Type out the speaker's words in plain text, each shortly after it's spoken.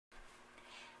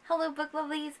Hello Book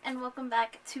Lovelies, and welcome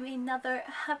back to another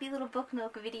Happy Little Book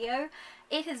Nook video.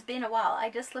 It has been a while. I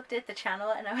just looked at the channel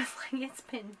and I was like, it's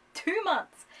been 2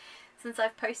 months since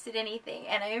I've posted anything,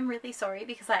 and I am really sorry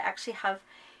because I actually have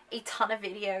a ton of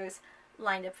videos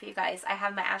lined up for you guys. I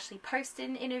have my Ashley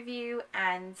Poston interview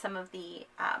and some of the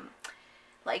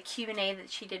like Q&A that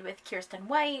she did with Kirsten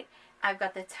White. I've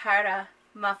got the Tara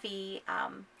Muffy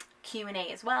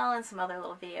Q&A as well, and some other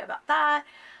little video about that.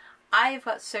 I've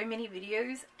got so many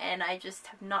videos and I just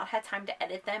have not had time to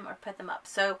edit them or put them up.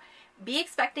 So be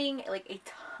expecting like a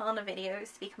ton of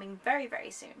videos to be coming very,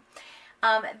 very soon.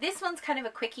 This one's kind of a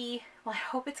quickie. Well, I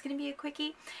hope it's going to be a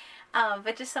quickie.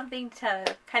 But just something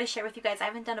to kind of share with you guys. I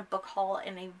haven't done a book haul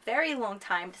in a very long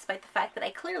time, despite the fact that I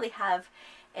clearly have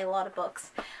a lot of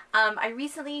books. I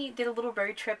recently did a little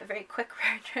road trip, a very quick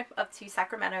road trip up to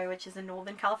Sacramento, which is in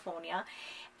Northern California.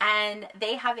 And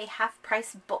they have a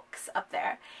half-price books up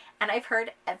there. And I've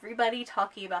heard everybody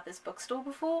talking about this bookstore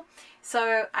before.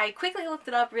 So I quickly looked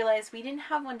it up, realized we didn't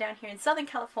have one down here in Southern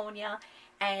California,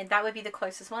 and that would be the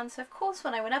closest one. So of course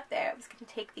when I went up there, I was going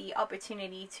to take the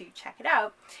opportunity to check it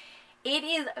out. It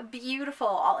is beautiful.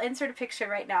 I'll insert a picture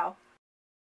right now.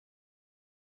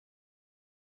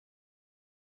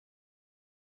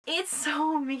 It's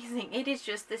so amazing. It is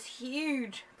just this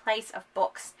huge place of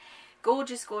books.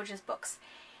 Gorgeous, gorgeous books.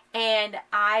 And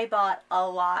I bought a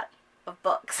lot of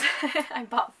books. I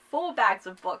bought 4 bags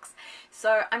of books.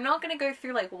 So I'm not going to go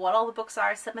through like what all the books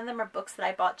are. Some of them are books that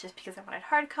I bought just because I wanted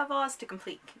hardcovers to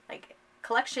complete like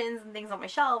collections and things on my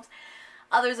shelves.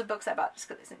 Others are books I bought just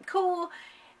because they seem cool.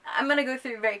 I'm going to go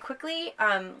through very quickly,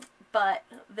 but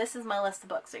this is my list of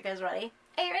books. Are you guys ready?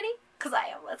 Are you ready? Because I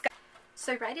am. Let's go.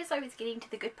 So right as I was getting to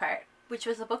the good part, which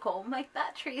was a book haul, my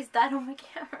battery is dead on my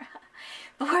camera.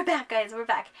 But we're back, guys, we're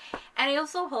back. And I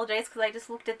also apologize because I just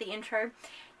looked at the intro.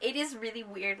 It is really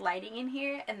weird lighting in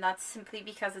here, and that's simply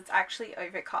because it's actually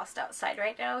overcast outside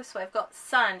right now. So I've got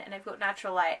sun and I've got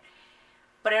natural light,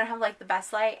 but I don't have like the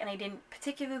best light, and I didn't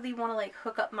particularly want to like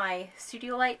hook up my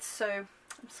studio lights. So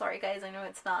I'm sorry guys, I know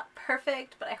it's not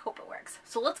perfect, but I hope it works.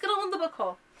 So let's get on with the book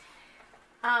haul.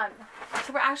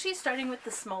 So we're actually starting with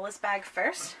the smallest bag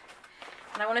first,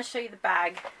 and I want to show you the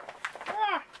bag.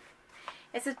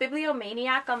 It says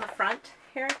Bibliomaniac on the front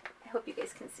here. I hope you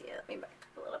guys can see it. Let me back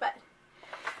up a little bit.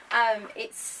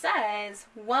 It says,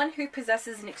 one who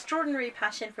possesses an extraordinary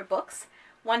passion for books,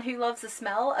 one who loves the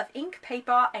smell of ink,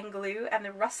 paper and glue and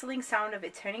the rustling sound of a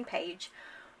turning page,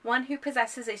 one who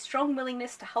possesses a strong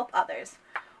willingness to help others.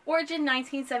 Origin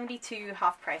 1972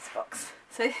 half-price books.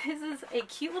 So this is a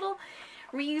cute little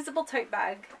reusable tote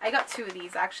bag. I got 2 of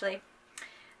these actually.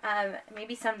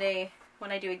 Maybe someday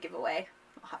when I do a giveaway,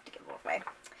 I'll have to give it away.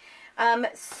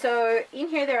 So in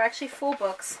here there are actually 4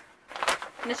 books.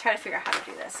 I'm going to try to figure out how to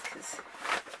do this because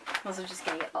I was just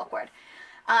going to get awkward.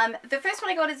 The first one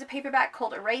I got is a paperback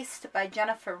called Erased by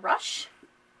Jennifer Rush.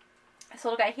 This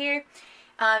little guy here.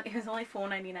 It was only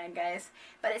 $4.99, guys.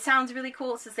 But it sounds really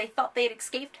cool. It says they thought they'd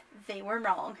escaped. They were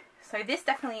wrong. So this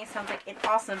definitely sounds like an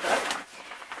awesome book.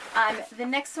 The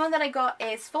next one that I got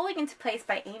is Falling Into Place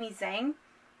by Amy Zhang.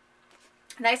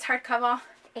 Nice hardcover,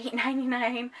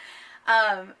 $8.99.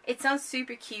 It sounds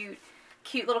super cute.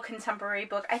 Cute little contemporary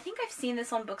book. I think I've seen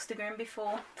this on Bookstagram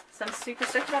before, so I'm super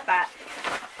stoked about that.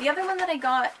 The other one that I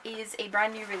got is a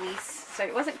brand new release, so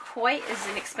it wasn't quite as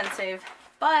inexpensive,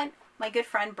 but my good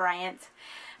friend Bryant,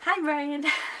 hi Bryant,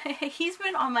 he's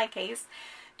been on my case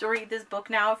to read this book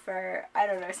now for, I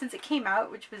don't know, since it came out,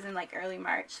 which was in like early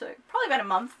March, so probably about a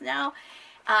month now.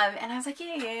 And I was like,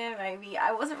 yeah, maybe.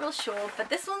 I wasn't real sure, but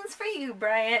this one's for you,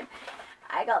 Bryant.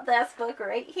 I got this book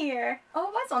right here. Oh,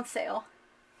 it was on sale.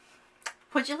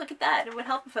 Would you look at that? It would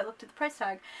help if I looked at the price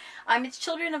tag. It's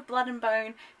Children of Blood and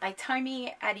Bone by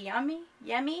Tomi Adeyemi.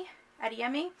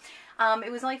 It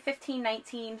was only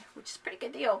 $15.19, which is a pretty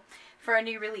good deal for a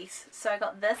new release. So I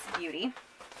got this beauty.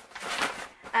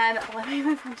 And let me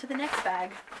move on to the next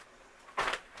bag.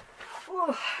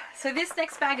 Ooh. So this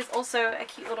next bag is also a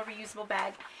cute little reusable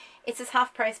bag. It says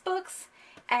half-price books,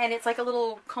 and it's like a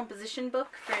little composition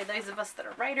book for those of us that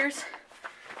are writers.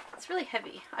 It's really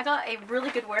heavy. I got a really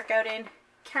good workout in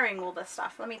carrying all this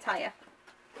stuff, let me tell you.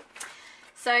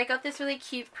 So I got this really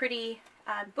cute, pretty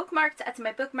bookmark to add to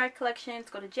my bookmark collection. It's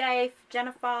got a J for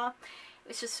Jennifer.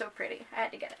 It's just so pretty. I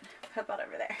had to get it. Put that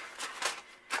over there.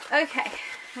 Okay,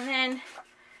 and then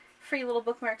free little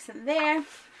bookmarks in there.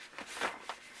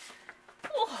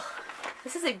 Oh,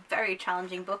 this is a very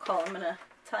challenging book haul, I'm gonna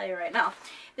tell you right now.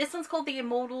 This one's called The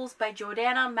Immortals by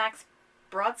Jordana Max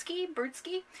Brodsky.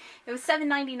 It was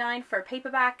 $7.99 for a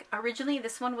paperback. Originally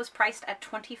this one was priced at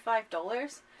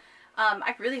 $25.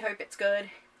 I really hope it's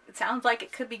good. It sounds like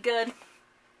it could be good.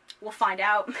 we'll find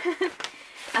out.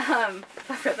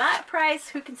 But for that price,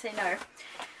 who can say no?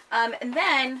 And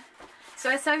then, so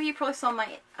as some of you probably saw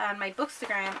my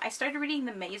Bookstagram, I started reading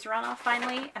The Maze Runner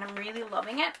finally, and I'm really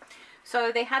loving it.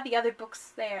 So they had the other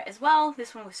books there as well.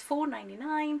 This one was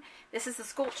 $4.99. This is the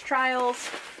Scorch Trials.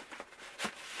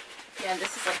 Yeah,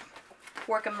 this is like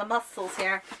working the muscles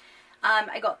here.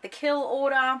 I got The Kill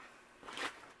Order.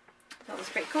 That was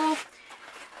pretty cool.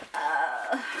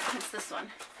 What's this one?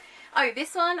 Oh,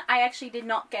 this one I actually did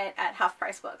not get at Half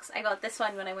Price Books. I got this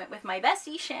one when I went with my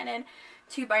bestie Shannon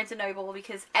to Barnes & Noble,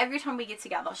 because every time we get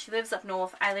together, she lives up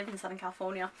north, I live in Southern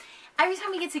California, every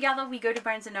time we get together we go to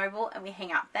Barnes & Noble and we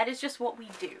hang out. That is just what we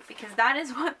do, because that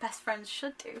is what best friends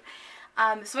should do.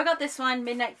 So I got this one,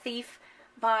 Midnight Thief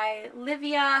by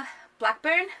Livia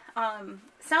Blackburn.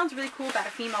 Sounds really cool, about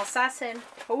a female assassin,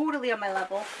 totally on my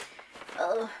level.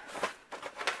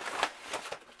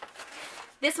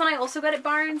 This one I also got at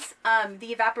Barnes,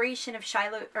 The Evaporation of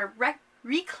Shiloh, or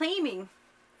Reclaiming,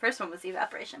 first one was The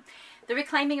Evaporation. The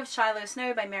Reclaiming of Shiloh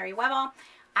Snow by Mary Weber.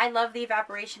 I love The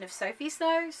Evaporation of Sophie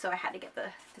Snow, so I had to get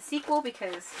the sequel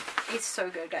because it's so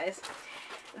good, guys.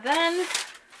 Then,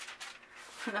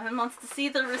 no one wants to see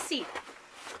the receipt.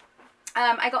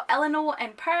 I got Eleanor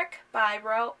and Perk by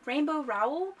Rainbow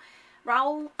Rowell.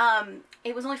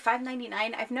 It was only $5.99.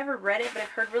 I've never read it, but I've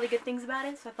heard really good things about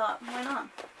it, so I thought, why not?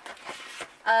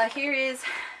 Here is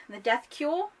The Death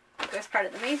Cure. It was part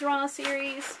of the Maze Runner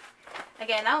series.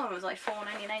 Again, that one was like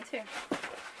 $4.99 too.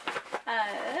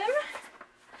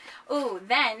 Oh,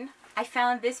 then I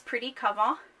found this pretty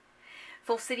cover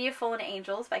for City of Fallen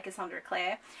Angels by Cassandra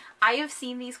Clare. I have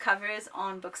seen these covers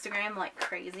on Bookstagram like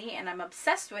crazy, and I'm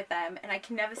obsessed with them, and I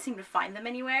can never seem to find them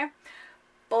anywhere.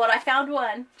 But I found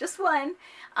one, just one.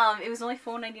 It was only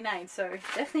 $4.99, so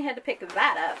definitely had to pick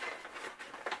that up.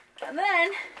 And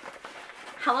then,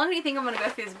 how long do you think I'm going to go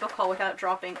through this book haul without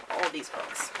dropping all these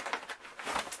books?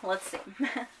 Let's see.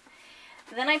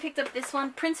 Then I picked up this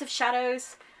one, Prince of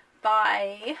Shadows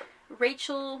by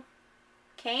Rachel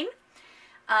Kane.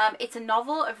 It's a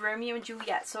novel of Romeo and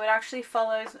Juliet, so it actually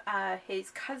follows his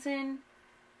cousin.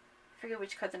 I forget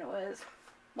which cousin it was.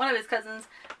 One of his cousins,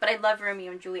 but I love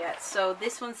Romeo and Juliet, so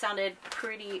this one sounded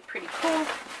pretty cool.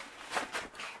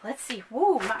 Let's see.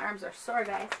 Woo, my arms are sore,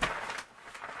 guys.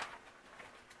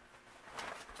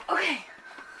 Okay,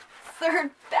 third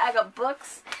bag of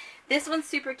books. This one's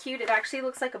super cute. It actually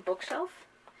looks like a bookshelf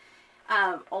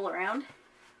all around.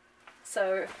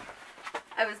 So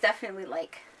I was definitely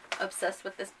like obsessed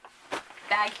with this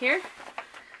bag here.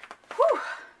 Whew.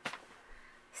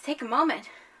 Let's take a moment.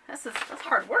 That's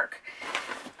hard work.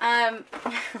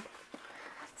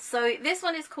 So this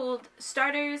one is called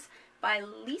Starters by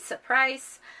Lisa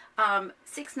Price.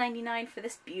 $6.99 for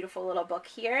this beautiful little book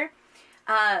here.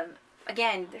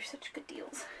 Again, they're such good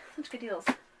deals. Such good deals.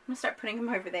 I'm going to start putting them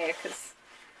over there because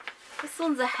this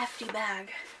one's a hefty bag.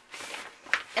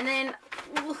 And then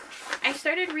I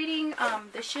started reading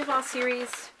the Shiva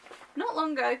series not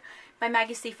long ago by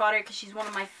Maggie Stiefvater because she's one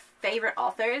of my favorite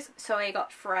authors. So I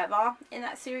got Forever in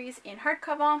that series in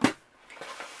hardcover.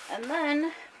 And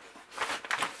then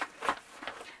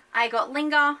I got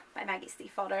Linger by Maggie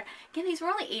Stiefvater. Again, these were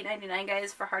only $8.99,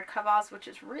 guys, for hardcovers, which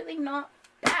is really not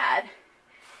bad.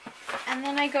 And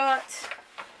then I got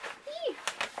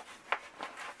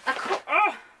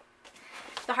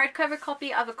the hardcover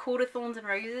copy of A Court of Thorns and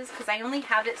Roses, because I only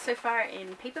have it so far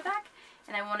in paperback,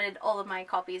 and I wanted all of my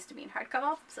copies to be in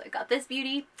hardcover. So I got this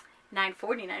beauty,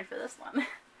 $9.49 for this one.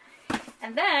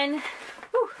 And then,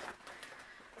 whew,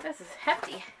 this is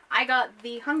hefty. I got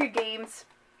the Hunger Games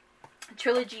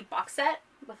trilogy box set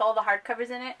with all the hardcovers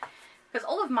in it, because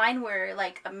all of mine were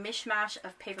like a mishmash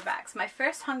of paperbacks. My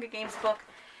first Hunger Games book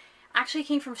actually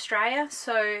came from Straya,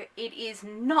 so it is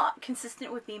not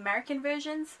consistent with the American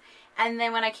versions. And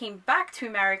then when I came back to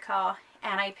America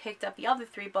and I picked up the other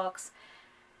three books,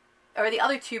 or the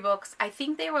other two books, I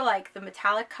think they were like the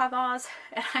metallic covers,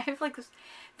 and I have like this,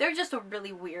 they're just a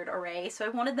really weird array, so I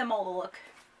wanted them all to look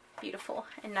beautiful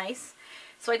and nice.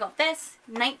 So I got this,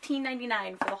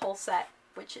 $19.99 for the whole set,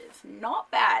 which is not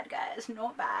bad, guys,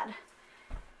 not bad.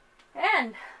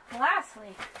 And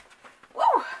lastly,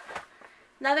 whoa,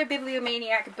 another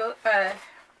Bibliomaniac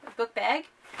book bag.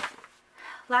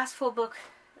 Last full book,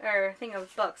 or thing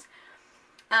of books.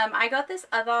 I got this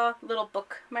other little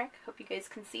bookmark. Hope you guys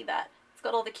can see that. It's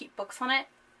got all the cute books on it.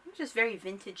 It's just very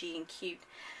vintagey and cute.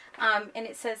 And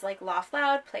it says like, laugh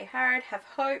loud, play hard, have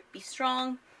hope, be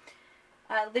strong,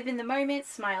 live in the moment,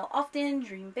 smile often,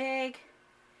 dream big.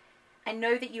 I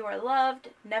know that you are loved,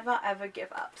 never ever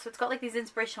give up. So it's got like these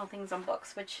inspirational things on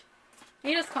books, which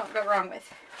you just can't go wrong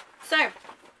with. So,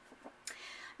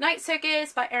 Night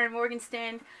Circus by Erin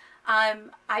Morgenstern.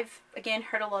 I've, again,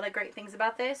 heard a lot of great things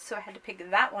about this, so I had to pick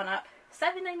that one up.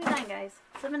 $7.99, guys.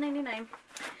 $7.99.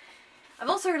 I've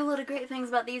also heard a lot of great things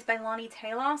about these by Lonnie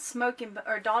Taylor,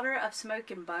 Daughter of Smoke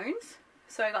and Bones.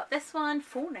 So I got this one,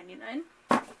 $4.99.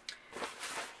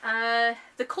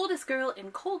 The Coldest Girl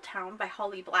in Cold Town by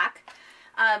Holly Black.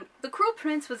 The Cruel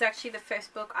Prince was actually the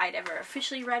first book I'd ever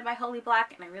officially read by Holly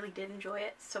Black, and I really did enjoy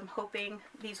it, so I'm hoping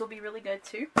these will be really good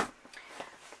too.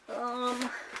 Oh,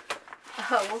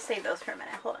 we'll save those for a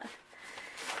minute, hold on.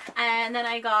 And then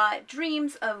I got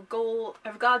Dreams of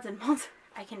Gods and Monsters.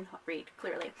 I cannot read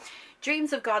clearly.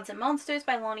 Dreams of Gods and Monsters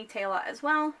by Lonnie Taylor as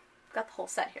well. Got the whole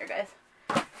set here, guys.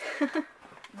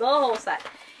 The whole set.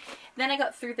 Then I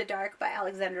got Through the Dark by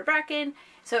Alexandra Bracken.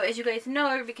 So as you guys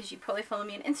know, because you probably follow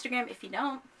me on Instagram, if you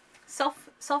don't,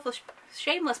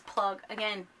 shameless plug,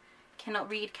 again, cannot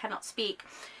read, cannot speak.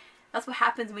 That's what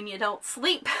happens when you don't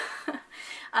sleep.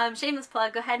 Shameless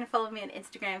plug, go ahead and follow me on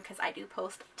Instagram because I do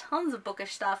post tons of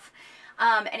bookish stuff.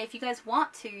 And if you guys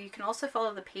want to, you can also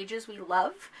follow the Pages We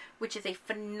Love, which is a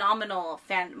phenomenal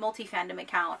multi-fandom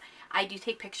account. I do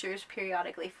take pictures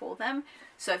periodically for them.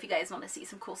 So if you guys want to see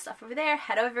some cool stuff over there,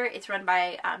 head over. It's run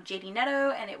by JD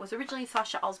Netto, and it was originally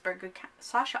Sasha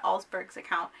Alsberg's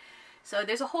account. So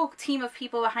there's a whole team of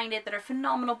people behind it that are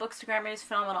phenomenal bookstagrammers,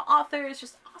 phenomenal authors,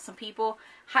 just awesome people.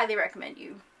 Highly recommend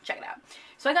you check it out.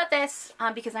 So I got this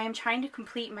because I am trying to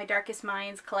complete my Darkest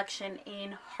Minds collection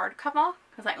in hardcover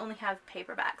because I only have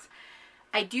paperbacks.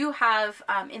 I do have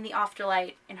In the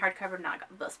Afterlight in hardcover. Now I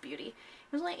got this beauty.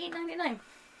 It was only $8.99.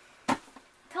 I'm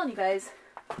telling you guys,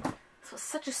 this was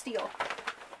such a steal.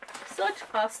 Such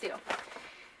a steal.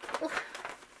 Ugh.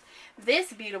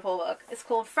 This beautiful book is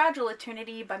called Fragile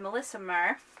Eternity by Melissa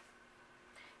Marr.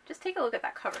 Just take a look at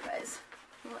that cover, guys.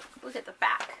 Look at the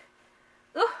back.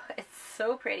 Ooh, it's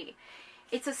so pretty.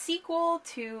 It's a sequel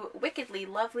to Wickedly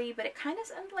Lovely, but it kind of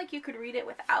sounded like you could read it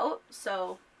without,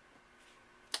 so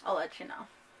I'll let you know.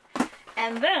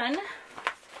 And then,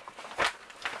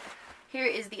 here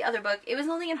is the other book. It was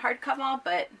only in hardcover,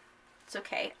 but it's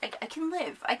okay. I can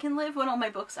live. I can live when all my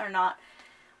books are not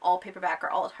all paperback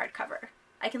or all hardcover.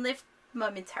 I can live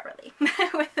momentarily.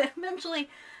 Eventually,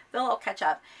 they'll all catch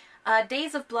up.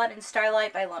 Days of Blood and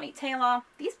Starlight by Lonnie Taylor.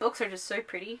 These books are just so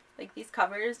pretty. Like, these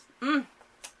covers.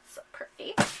 So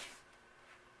pretty.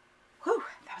 Whew,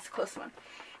 that was a close one.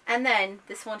 And then,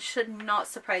 this one should not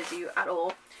surprise you at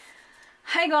all.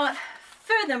 I got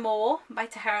Furthermore by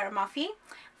Tahara Mafi.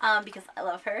 Because I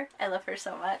love her. I love her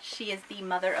so much. She is the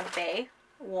mother of Bay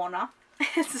Warner.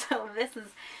 So this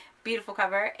is beautiful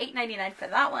cover. $8.99 for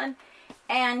that one.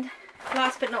 And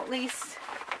last but not least,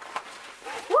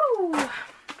 woo!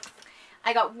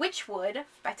 I got Witchwood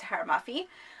by Tahara Mafi,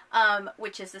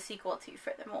 which is the sequel to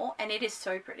Furthermore, and it is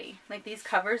so pretty. Like, these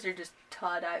covers are just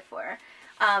to die for.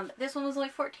 This one was only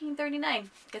 $14.39,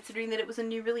 considering that it was a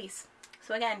new release.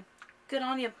 So again, good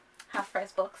on you,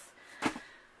 half-price books.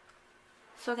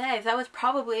 So guys, that was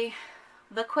probably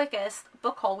the quickest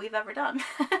book haul we've ever done.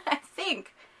 I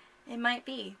think it might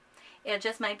be. It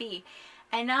just might be.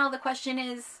 And now the question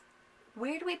is,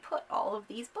 where do we put all of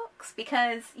these books?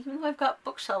 Because even though I've got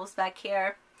bookshelves back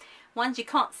here, ones you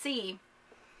can't see,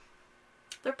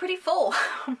 they're pretty full.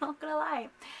 I'm not gonna lie.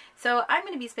 So I'm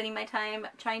gonna be spending my time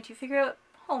trying to figure out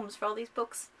homes for all these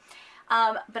books.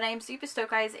 But I am super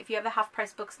stoked, guys. If you have the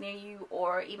half-price books near you,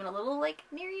 or even a little like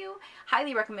near you,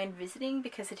 highly recommend visiting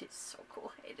because it is so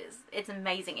cool. It's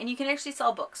amazing, and you can actually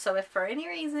sell books. So if for any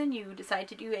reason you decide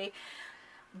to do a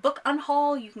book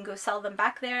unhaul, you can go sell them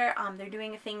back there. They're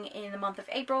doing a thing in the month of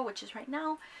April, which is right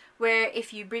now, where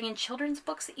if you bring in children's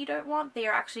books that you don't want, they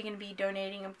are actually going to be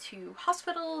donating them to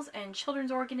hospitals and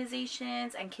children's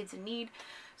organizations and kids in need.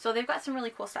 So they've got some really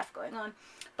cool stuff going on.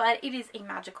 But it is a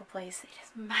magical place. It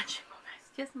is magical, guys.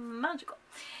 Just magical.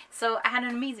 So I had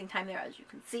an amazing time there, as you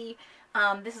can see.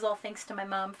 This is all thanks to my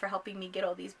mom for helping me get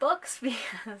all these books,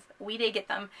 because we did get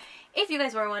them. If you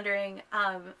guys were wondering,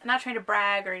 I'm not trying to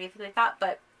brag or anything like that,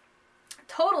 but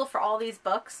total for all these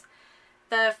books,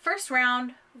 the first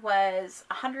round was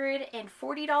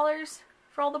 $140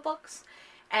 for all the books,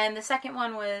 and the second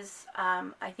one was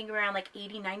I think around like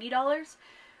 $80, $90,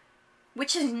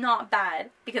 which is not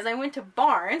bad, because I went to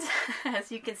Barnes, as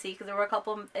you can see, because there were a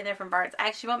couple in there from Barnes. I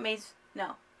actually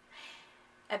bought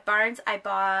at Barnes, I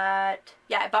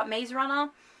bought Maze Runner,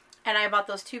 and I bought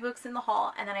those 2 books in the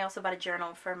haul, and then I also bought a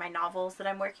journal for my novels that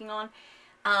I'm working on.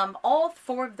 All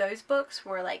 4 of those books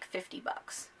were like $50.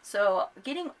 So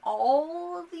getting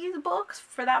all of these books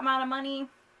for that amount of money,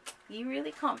 you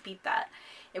really can't beat that.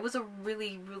 It was a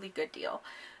really, really good deal.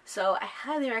 So I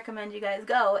highly recommend you guys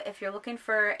go if you're looking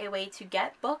for a way to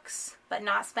get books but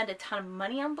not spend a ton of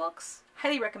money on books.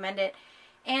 Highly recommend it.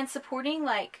 And supporting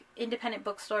like independent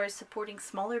bookstores, supporting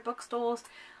smaller bookstores,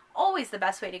 always the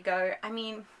best way to go. I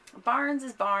mean, Barnes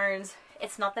is Barnes.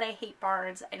 It's not that I hate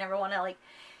Barnes. I never want to like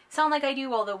sound like I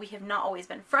do, although we have not always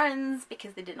been friends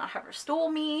because they did not ever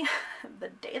stole me the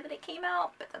day that it came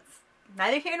out, but that's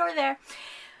neither here nor there.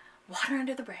 Water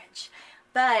under the bridge.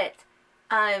 But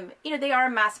you know, they are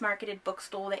a mass marketed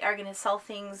bookstore. They are going to sell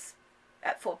things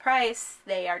at full price.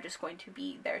 They are just going to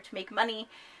be there to make money.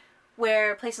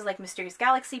 Where places like Mysterious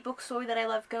Galaxy Bookstore that I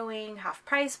love going, Half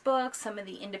Price Books, some of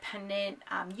the independent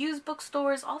used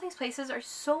bookstores, all these places are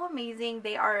so amazing.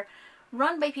 They are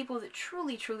run by people that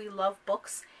truly, truly love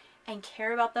books and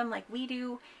care about them like we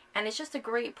do. And it's just a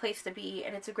great place to be,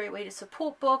 and it's a great way to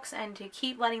support books and to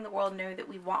keep letting the world know that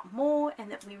we want more and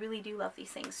that we really do love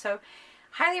these things. So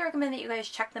highly recommend that you guys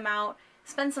check them out,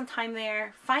 spend some time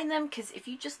there, find them, because if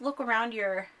you just look around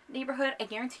your neighborhood, I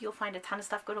guarantee you'll find a ton of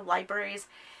stuff. Go to libraries.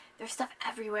 There's stuff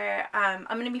everywhere. I'm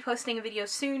going to be posting a video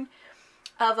soon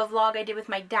of a vlog I did with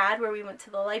my dad where we went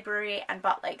to the library and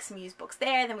bought like some used books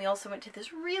there. Then we also went to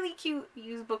this really cute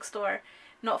used bookstore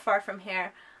not far from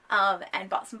here and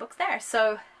bought some books there.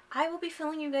 So I will be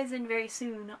filling you guys in very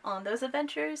soon on those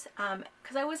adventures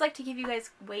because I always like to give you guys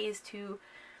ways to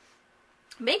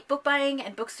make book buying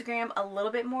and Bookstagram a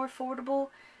little bit more affordable,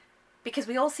 because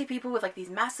we all see people with like these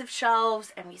massive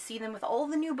shelves and we see them with all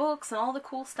the new books and all the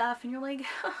cool stuff and you're like,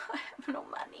 I have no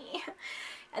money.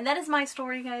 And that is my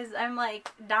story, guys. I'm like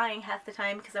dying half the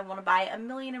time because I want to buy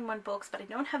 1,000,001 books but I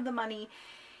don't have the money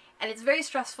and it's very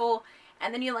stressful.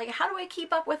 And then you're like, how do I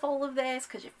keep up with all of this?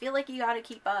 Because you feel like you got to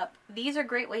keep up. These are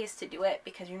great ways to do it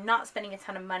because you're not spending a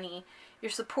ton of money.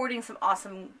 You're supporting some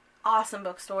awesome, awesome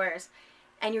bookstores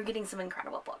and you're getting some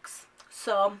incredible books.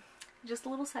 So just a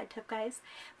little side tip, guys.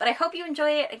 But I hope you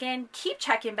enjoy it. Again, keep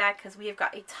checking back because we have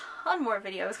got a ton more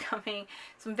videos coming.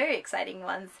 Some very exciting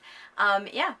ones.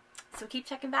 Yeah, so keep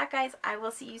checking back, guys. I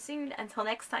will see you soon. Until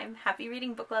next time, happy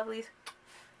reading, Book Lovelies.